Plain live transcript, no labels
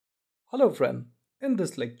Hello friend, in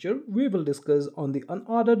this lecture we will discuss on the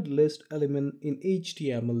unordered list element in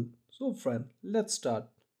HTML. So friend, let's start.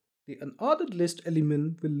 The unordered list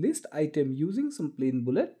element will list item using some plain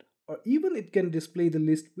bullet, or even it can display the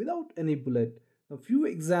list without any bullet. A few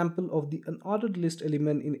examples of the unordered list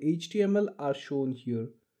element in HTML are shown here.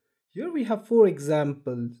 Here we have four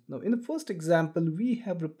examples. Now in the first example we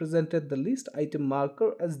have represented the list item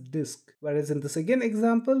marker as disk, whereas in the second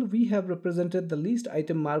example we have represented the list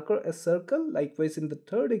item marker as circle. Likewise in the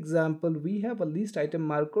third example we have a list item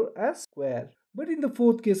marker as square. But in the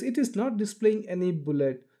fourth case it is not displaying any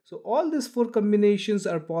bullet. So all these four combinations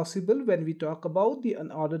are possible when we talk about the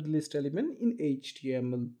unordered list element in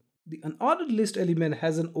HTML. The unordered list element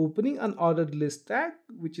has an opening unordered list tag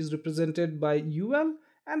which is represented by UL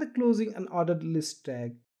and the closing unordered list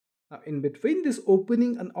tag. Now in between this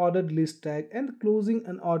opening unordered list tag and the closing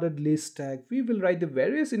unordered list tag, we will write the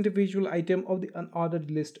various individual item of the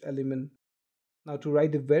unordered list element. Now to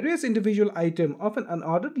write the various individual item of an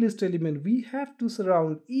unordered list element, we have to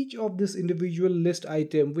surround each of this individual list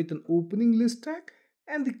item with an opening list tag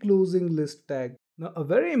and the closing list tag. Now a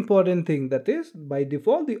very important thing, that is, by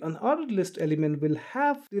default the unordered list element will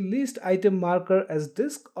have the list item marker as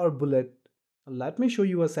disk or bullet. Let me show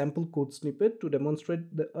you a sample code snippet to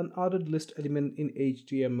demonstrate the unordered list element in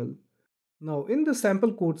HTML. Now in the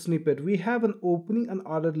sample code snippet we have an opening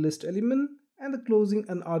unordered list element and the closing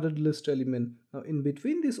unordered list element. Now in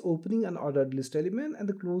between this opening unordered list element and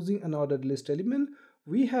the closing unordered list element,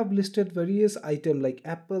 we have listed various items like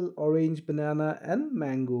apple, orange, banana and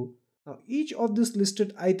mango. Now each of this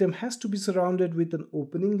listed item has to be surrounded with an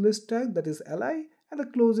opening list tag, that is li, and a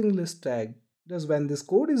closing list tag. Thus when this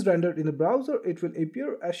code is rendered in a browser, it will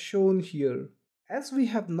appear as shown here. As we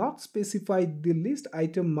have not specified the list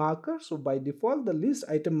item marker, so by default the list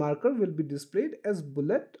item marker will be displayed as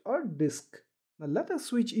bullet or disk. Now let us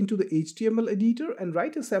switch into the HTML editor and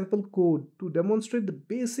write a sample code to demonstrate the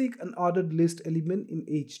basic unordered list element in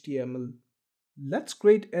HTML. Let's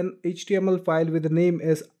create an HTML file with the name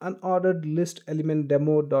as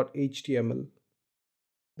unorderedlistelementdemo.html.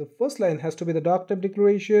 The first line has to be the doc type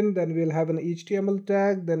declaration, then we'll have an HTML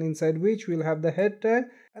tag, then inside which we'll have the head tag,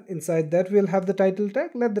 and inside that we'll have the title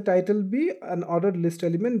tag. Let the title be unordered list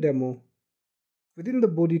element demo. Within the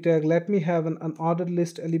body tag, let me have an unordered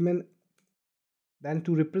list element. Then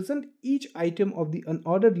to represent each item of the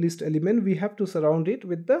unordered list element, we have to surround it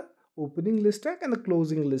with the opening list tag and the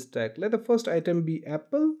closing list tag. Let the first item be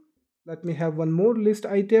apple. Let me have one more list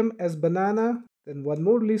item as banana, then one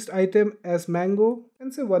more list item as mango,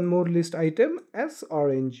 and say one more list item as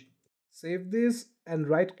orange. Save this and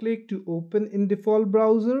right click to open in default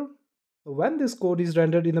browser. When this code is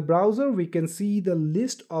rendered in the browser, we can see the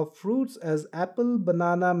list of fruits as apple,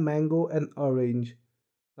 banana, mango and orange.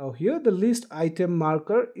 Now here the list item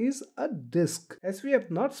marker is a disk, as we have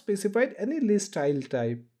not specified any list style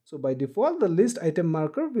type. So by default the list item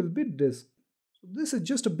marker will be disk. So this is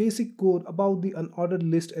just a basic code about the unordered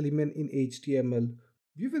list element in HTML.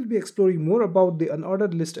 We will be exploring more about the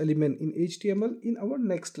unordered list element in HTML in our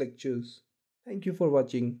next lectures. Thank you for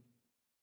watching.